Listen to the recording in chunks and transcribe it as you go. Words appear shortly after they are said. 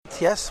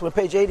yes, we're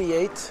page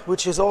 88,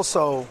 which is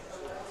also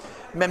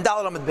Mem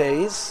Daled Amud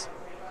Beis.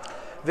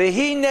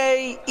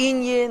 Vehine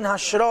inyin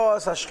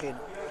hashros hashchin.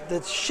 The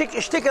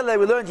shtickle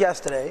we learned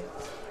yesterday,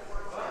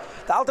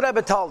 the Alter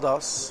Rebbe told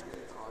us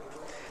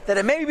that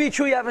it may be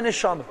true you have a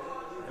neshama.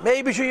 It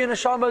may be true your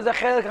neshama is a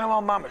chelik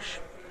hamal mamish.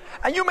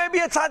 And you may be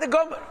a tzaddik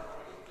gomer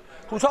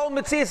who told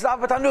Metzias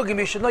Avatanugim,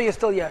 you should know you're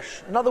still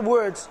yesh. In other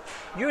words,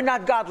 you're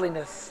not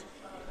godliness.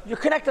 You're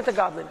connected to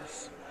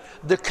godliness.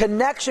 The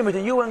connection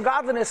between you and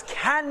godliness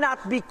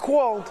cannot be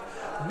called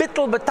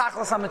bittul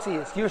betachlas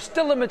ha-Metzias. You're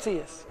still a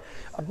Metzias.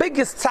 A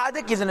biggest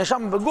tzaddik is a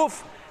neshama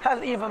beguf,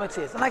 has even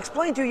Metzias. And I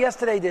explained to you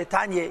yesterday the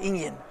Tanya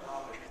Inyan,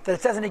 that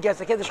it says in the Getz,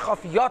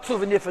 Yatzu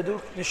v'nifadu,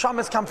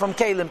 neshamas come from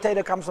Kalim,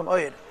 Teda comes from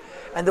Oyed.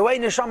 And the way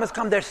neshamas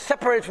come, they're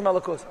separated from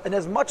Elokus. And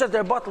as much as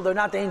they're bottled, they're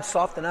not Ein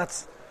Sof, they're not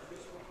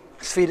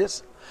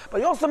Sfidus.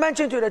 But he also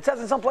mentioned to you that it says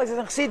in some places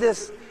in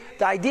Chassidus,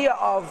 the idea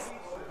of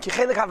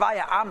Kichelik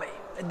Havaya Ame.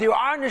 There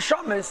are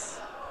neshamas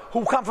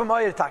who come from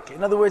Oyed Taki.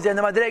 In other words, they're in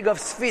the Madrega of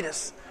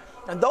Sfidus.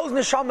 And those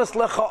neshamas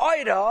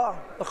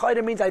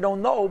lechaoira means I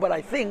don't know, but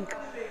I think.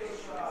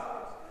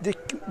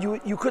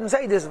 You couldn't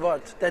say this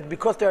word, that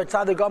because they're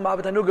tzaddik gam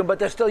abatanugim, but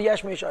they're still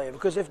yesh mishayim.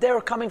 Because if they're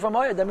coming from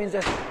Oyed, that means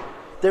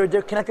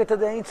they're connected to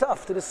the Ein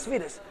Sof, to the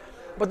Sfidus.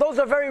 But those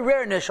are very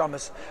rare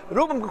neshamas.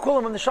 Rubim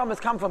Kukulim and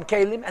neshamas come from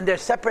Kalim, and they're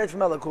separated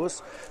from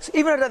Elokus. So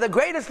even if they're the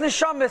greatest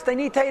neshamas, they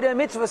need Teda and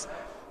mitzvahs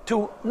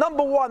to,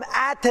 number one,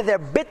 add to their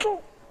bittul,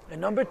 and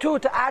number two,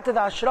 to add to the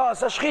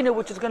Ashras HaShechina,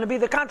 which is going to be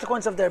the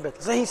consequence of their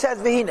bittul. So he says,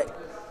 V'hine,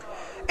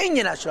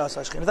 Inyan Ashras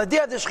HaShechina, the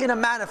idea of the Shechina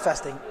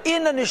manifesting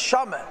in a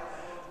neshama,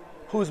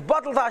 who's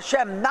bottled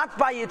Hashem not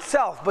by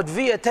itself, but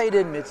via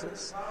Teda and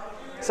mitzvahs.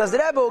 Says the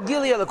Rebbe,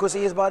 Gili Elokus,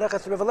 he is Baruch,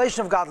 it's the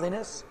revelation of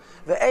godliness,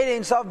 Ve'ein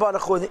Ein Sof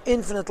Baruch Hu, the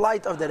infinite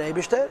light of the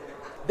Rebishter,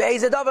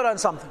 Ve'ez Davar on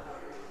something.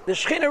 The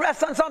Shechina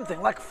rests on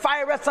something, like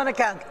fire rests on a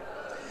candle.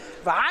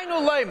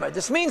 V'hainu Loimer,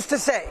 this means to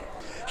say,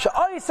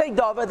 Sha'oi say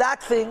Davar,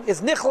 that thing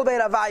is Nichol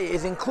Be'eravaya,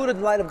 is included in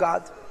the light of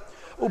God,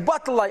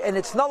 Ubatalai, and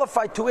it's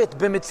nullified to it,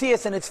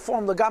 B'mitzias, and it's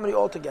formed Lagamri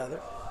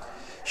altogether.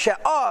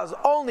 She'az,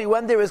 only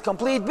when there is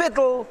complete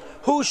bittul,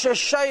 who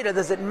she'shayra,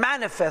 does it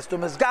manifest,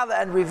 umezgala,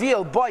 and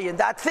reveal, boy, in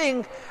that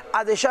thing,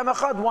 ad Hashem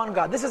echad, one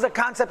God. This is a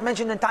concept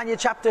mentioned in Tanya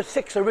chapter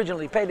 6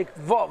 originally, Perek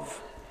Vov,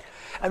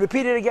 and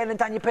repeated again in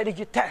Tanya Perek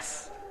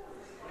Yutes.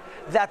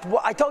 That,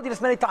 I told you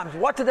this many times,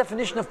 what's the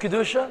definition of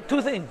Kedusha?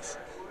 Two things.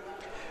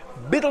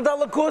 Bittul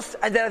dalakus,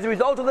 and then as a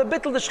result of the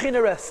bittul, the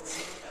Shechina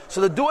rests. So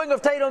the doing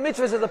of Teda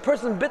mitzvahs is the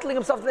person bittling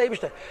himself to the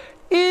Eibishter.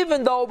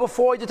 Even though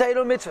before the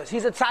Teda mitzvahs,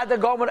 he's a tzaddik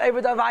gomer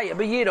eved avaya,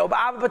 b'yiro,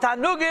 b'ava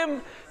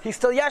b'tanugim, he's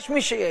still yesh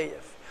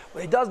mishayev.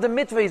 When he does the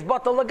mitzvah, he's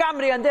batal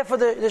lagamri, and therefore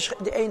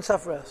the Ein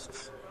Sof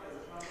rests.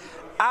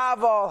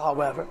 Aval,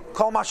 however,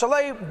 kol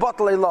mashalei,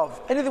 batal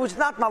love. Anything which is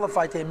not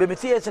nullified to him,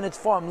 b'mitzias in its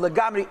form,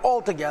 lagamri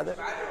altogether,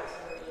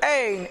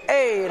 ein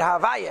eid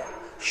havaya,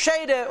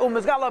 shede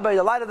umezgala by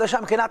the light of the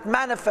Hashem cannot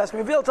manifest,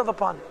 reveal itself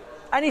upon him.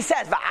 And he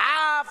says,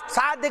 v'av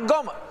tzaddik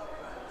gomer.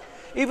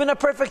 Even a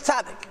perfect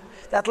tzaddik,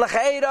 that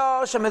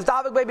lecheira shem is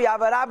davik baby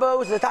avarabba,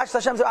 which is attached to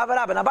Hashem to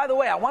avarabba. Now, by the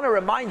way, I want to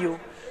remind you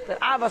that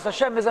avas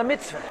Hashem is a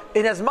mitzvah.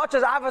 In as much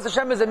as avas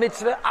Hashem is a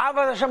mitzvah,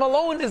 avas Hashem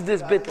alone is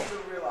this bittul.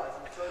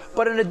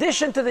 But in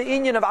addition to the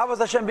inyan of avas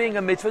Hashem being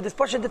a mitzvah, this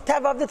portion the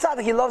teva of the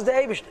tzaddik, he loves the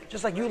Eibishter,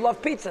 just like you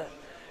love pizza.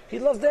 He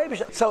loves the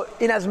Eibishter. So,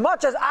 in as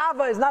much as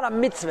ava is not a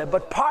mitzvah,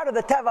 but part of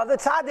the teva of the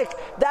tzaddik,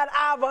 that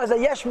ava is a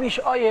yesh mish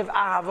oyev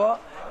ava,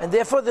 and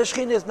therefore the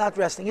Shechina is not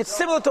resting. It's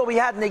similar to what we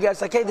had in the Ger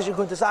Sakedesh and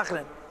Kuntas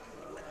Achron.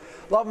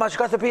 Love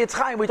Mashkat Piyatz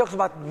Chaim, where he talks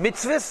about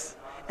mitzvahs,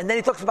 and then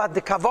he talks about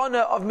the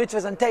kavana of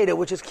mitzvahs and Teda,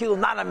 which is kilo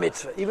not a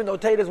mitzvah, even though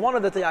Teda is one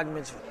of the Tayag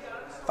mitzvah.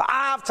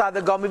 Va'av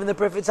tzaddik gom, even the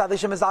perfect tzaddik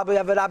Shem is Abu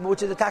Yavarabba,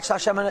 which is attached to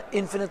Hashem in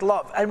infinite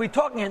love. And we're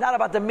talking here not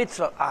about the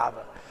mitzvah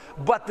ava,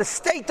 but the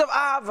state of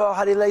ava,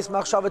 harileis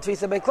machshava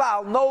tvisa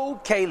beklal, no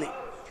keli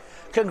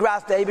can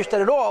grasp the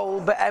Eibishter at all,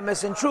 but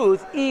emes in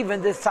truth,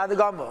 even this tzaddik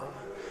gom.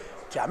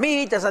 The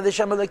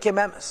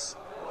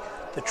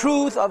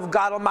truth of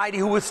God Almighty,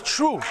 who is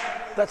true,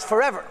 that's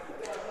forever.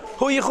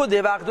 Who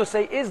Yichud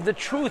say is the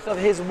truth of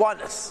His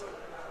oneness.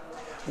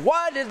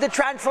 What is the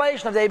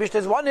translation of the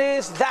Eibishter's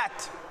oneness?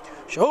 That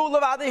Shehu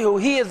Levadi, who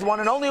He is one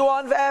and only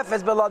one.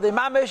 Ve'efes beladi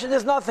mamish, and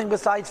there's nothing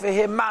besides for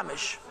Him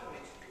mamish.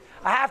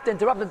 I have to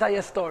interrupt and tell you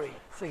a story.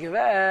 I'm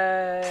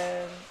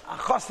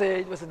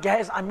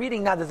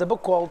reading now. There's a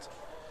book called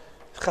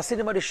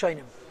Chasidim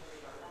Arishonim.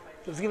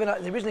 It was given out,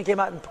 it originally came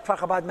out in Kfar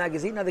Chabad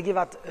magazine, now they give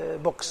out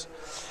books.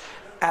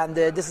 And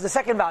this is the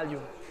second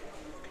volume.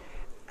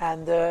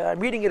 And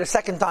I'm reading it a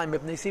second time,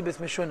 with Nesibis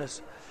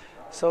Mishunas.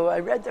 So I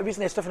read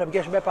recently stuff in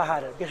Geshem Bepa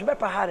Harer. Geshem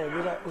Bepa Harer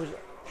was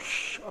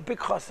a big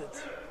chassid.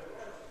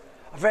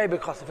 A very big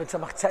chassid, for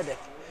Tzemach Tzedek.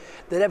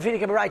 The Rebbe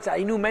Frierdiker writes,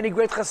 I knew many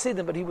great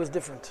chassidim, but he was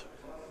different.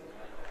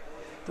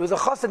 There was a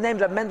chassid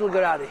named Reb Mendel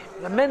Gerari.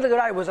 Reb Mendel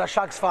Gerari was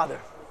Ashag's father,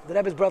 the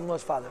Rebbe's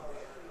brother-in-law's father.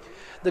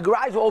 The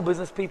Gerais were all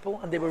business people,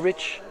 and they were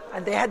rich,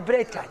 and they had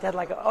breitkeit. They had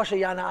like a Osher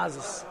Yana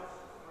Azus.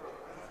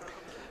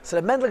 So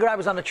the Mendel Gerai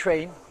was on a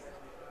train,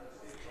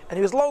 And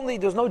he was lonely,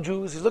 there was no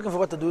Jews, he's looking for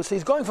what to do, so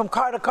he's going from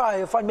car to car,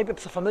 he'll find maybe a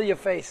familiar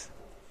face.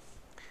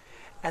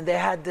 And they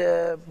had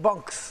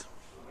bunks.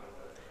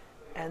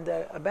 And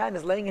a man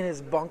is laying in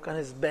his bunk, on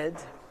his bed,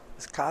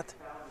 his cot,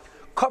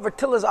 covered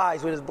till his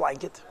eyes with his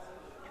blanket.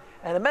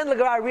 And the Mendel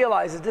guy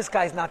realizes this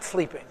guy's not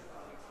sleeping.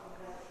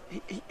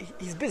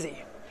 He's busy.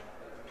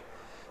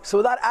 So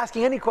without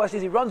asking any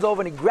questions, he runs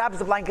over and he grabs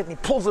the blanket and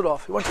he pulls it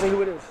off. He wants to see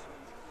who it is.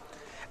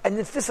 And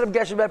it's this Reb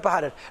Gershon Ber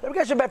Pahad. Reb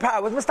Gershon Ber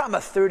Pahad was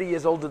Mustama 30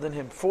 years older than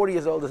him, 40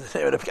 years older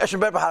than him. Reb Gershon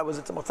Ber Pahad was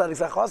a Tzemach Tzadik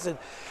Zachosid.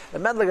 The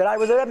Mendel guy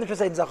was a Rebbe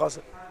Tzadik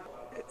Zachosid.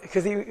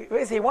 Because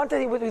he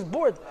was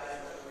bored.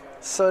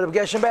 So Reb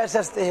Gershon Ber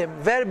says to him,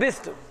 Wer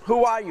bist du?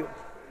 Who are you?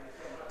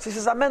 So he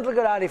says, I'm Mendel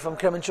Gerari from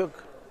Kremenchuk.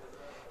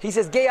 He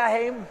says, Geh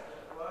aheim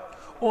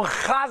und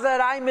chazer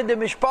rein mit dem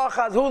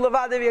Mishpacha zu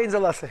levade wie ein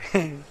Zelasse.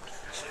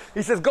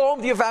 He says, go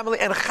home to your family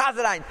and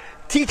chazer rein.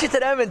 Teach it to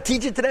them and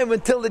teach it to them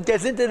until it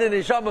gets into the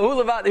neshama.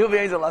 Hu levade hu wie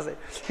ein Zelasse.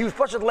 He was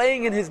pushed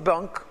laying in his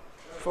bunk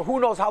for who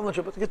knows how long.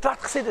 But Getracht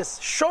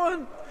Chassidus.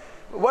 Schon.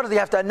 What does he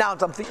have to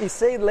announce? I'm thinking, he's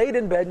saying laid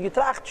in bed,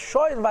 Getracht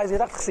Schon by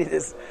Getracht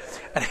Chassidus.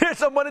 And here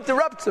someone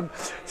interrupts him.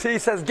 So he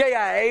says, Geh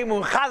aheim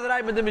und chazer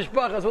rein mit dem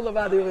Mishpacha zu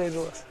levade hu wie ein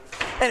Zelasse.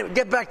 Anyway,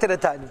 get back to the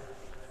Tanya.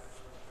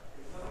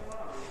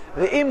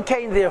 The im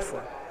came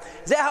therefore.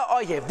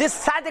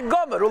 This tzaddik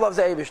gomer who loves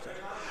the Eibishter.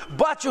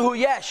 Bachuhu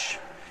yesh.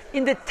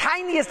 In the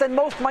tiniest and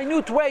most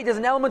minute way, there's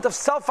an element of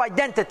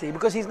self-identity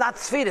because he's not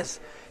Sfiris.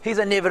 He's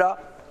a nivra.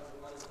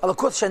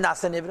 Alakus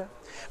shenas a nivra.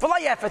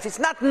 It's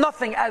not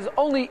nothing as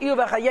only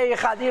Iva Chayei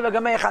Echad, Iva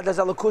Gamei Echad, as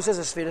Alakus as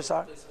a Sfiris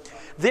are.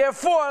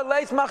 Therefore,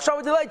 leis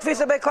machshava delay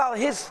tfisa beklal.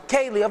 His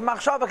keli of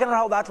machshava cannot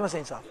hold atmas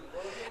himself.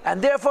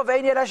 And therefore,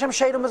 ve'inir Hashem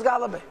sheidu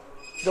mizgalabe.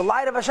 The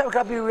light of Hashem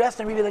cannot be rest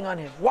and revealing on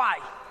him. Why?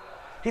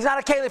 He's not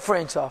a caliph for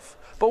Ein Sof.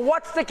 But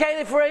what's the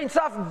caliph for Ein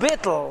Sof?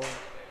 Bittul.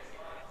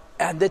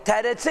 And the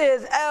teretz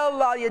is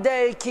El al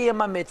yedei kiyam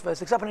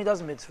mitzvahs, except when he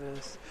does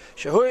mitzvahs.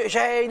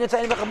 Shehei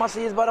nitzayin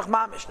v'chamasi yizbarach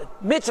mamish.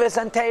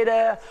 Mitzvahs and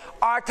teira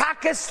are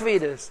takas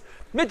svidas.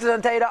 Mitzvahs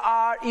and teira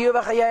are iyu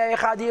v'chayei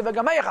echad, iyu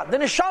v'gamei echad. The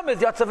neshama is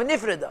yatzav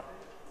v'nifrida.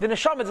 The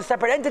neshama is a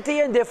separate entity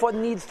and therefore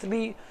needs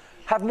to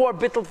have more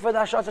bittul for the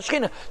Hashat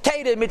Shechina.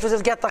 Teira mitzvahs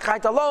is get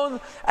tachait alone,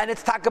 and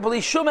it's takabali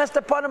shumes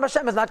the part of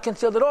Hashem is not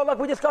concealed at all, like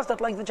we discussed at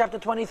length in chapter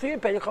 23 in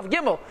Perikov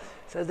Gimel.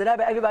 Says the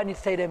Rebbe, everybody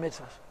needs teira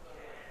mitzvahs.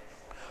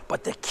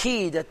 But the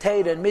key that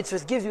teira and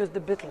mitzvahs gives you is the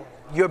bittul.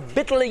 You're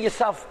bittling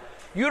yourself.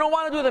 You don't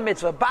want to do the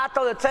mitzvah.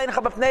 Batal etzein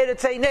chabapnei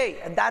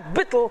etzein, and that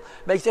bittul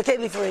makes you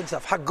keli for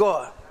himself.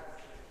 Hagor.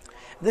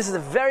 This is a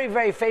very,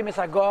 very famous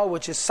Hagor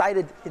which is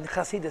cited in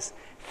Chassidus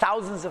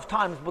thousands of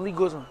times. Bali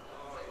Guzman.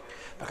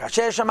 Like I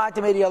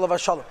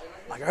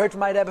heard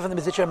from my Rebbe from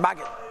the Mizitcher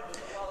Maggid,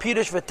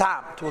 Pirush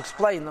V'Tam, to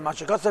explain the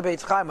Mashakotza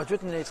Beitz Chaim, what's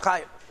written in Eitz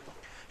Chaim.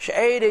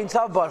 She'eid Ein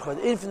Sof Baruch Hu,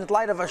 the infinite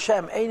light of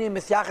Hashem, Einim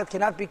Misyachet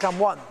cannot become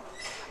one.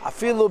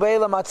 Afilu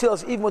Be'elam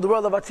Atzilus, even with the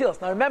world of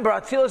Atzilus. Now remember,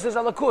 Atzilus is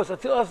Alakus.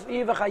 Atzilus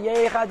Iva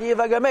Chayei Echad,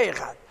 Iva Gamei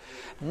Echad.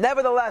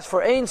 Nevertheless,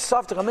 for Ein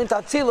Sof to come into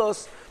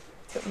Atzilus,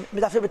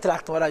 Midafir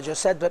betrachten what I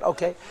just said, but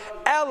okay.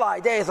 Eli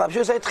Deis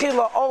Labshu say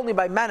Tchila only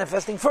by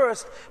manifesting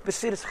first,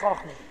 B'Sfiris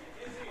Chochmah.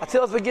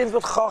 Atzilus begins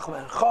with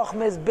Chochmah.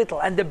 Chochmah is bittul.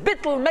 And the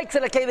bittul makes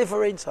it a keli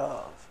for Ein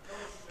Sof.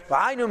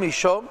 V'ainu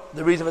mishom,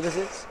 the reason for this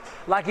is,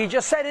 like he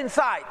just said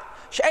inside,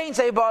 She'ein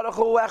sei baruch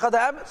hu echad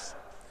ha'emes.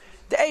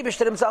 The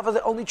Eibishter himself is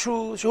the only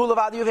true Shehu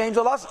levadi v'ein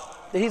zolas.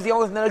 That he's the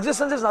only thing in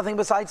existence, there's nothing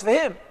besides for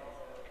him.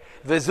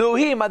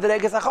 V'zuhi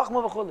madreges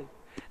ha'chochmah v'chuli.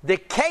 The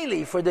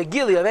keli for the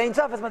gili of Ein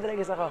Sof is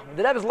madreges ha'chochmah.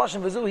 The Rebbe's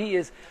lashon v'zuhi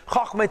is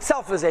Chochmah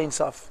itself is Ein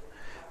Sof.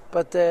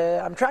 But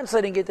I'm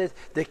translating it as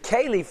the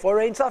keli for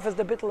Ein Sof is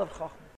the bittul of Chochmah.